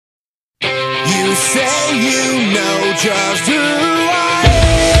say you know just who I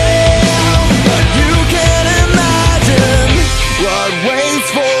am, but you can't imagine what waits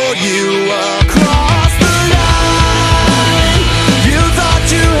for you across the line. You thought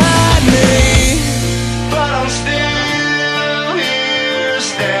you had me, but I'm still here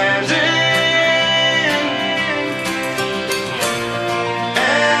standing,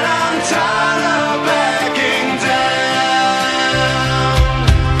 and I'm tired of backing down.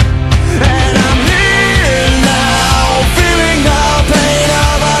 And I'm here now, feeling the pain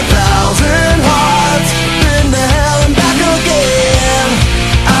of 1,000 hearts. Been to hell and back again.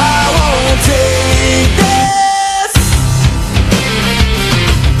 I won't take this.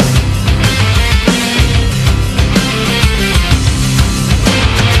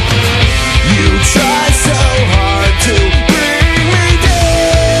 You try so hard to bring me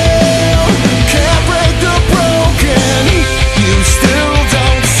down. Can't break the broken. You still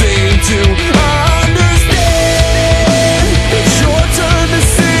don't seem to understand. It's your turn to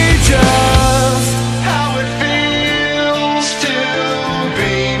see just how it feels to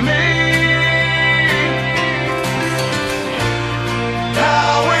be me.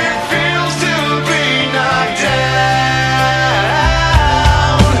 How it feels to be knocked down.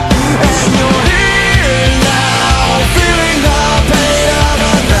 And you're here now, feeling the pain of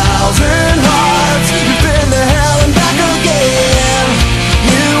 1,000 hearts. You've been to hell and back again.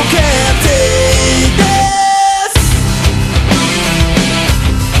 You can't take this.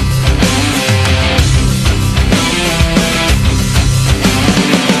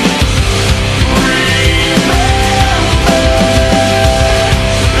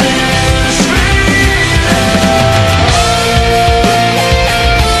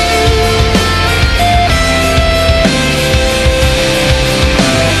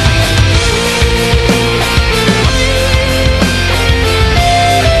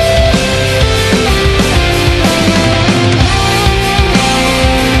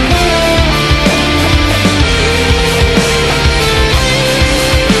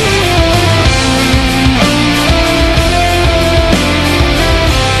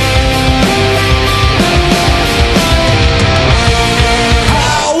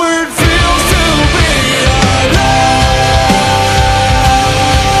 How it feels to be alive.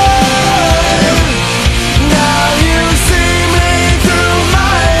 Now you see me through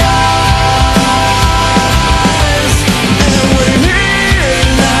my eyes. And we're here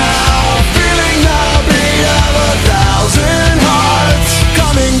now, feeling the beat of 1,000 hearts.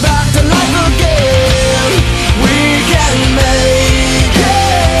 Coming back to life again. We can make it.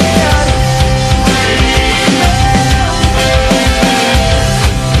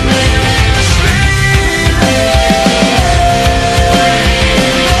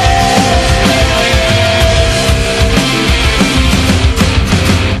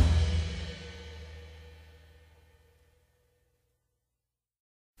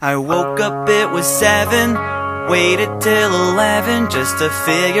 I woke up, it was 7, waited till 11 just to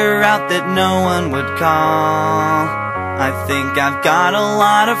figure out that no one would call. I think I've got a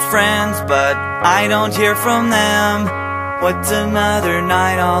lot of friends, but I don't hear from them. What's another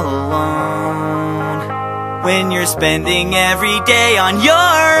night all alone? When you're spending every day on your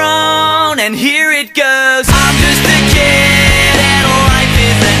own. And here it goes. I'm just a kid and life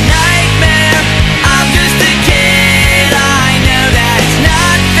is a nightmare. I'm just a kid, I know that it's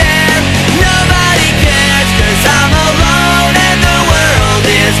not fair. Nobody cares 'cause I'm alone and the world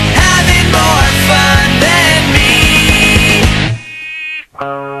is having more fun than me.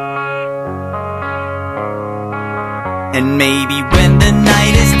 And maybe when the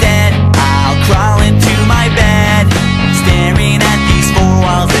night is dead, I'll crawl into my bed, staring at these four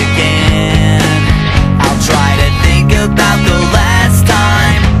walls again. I'll try to think about the last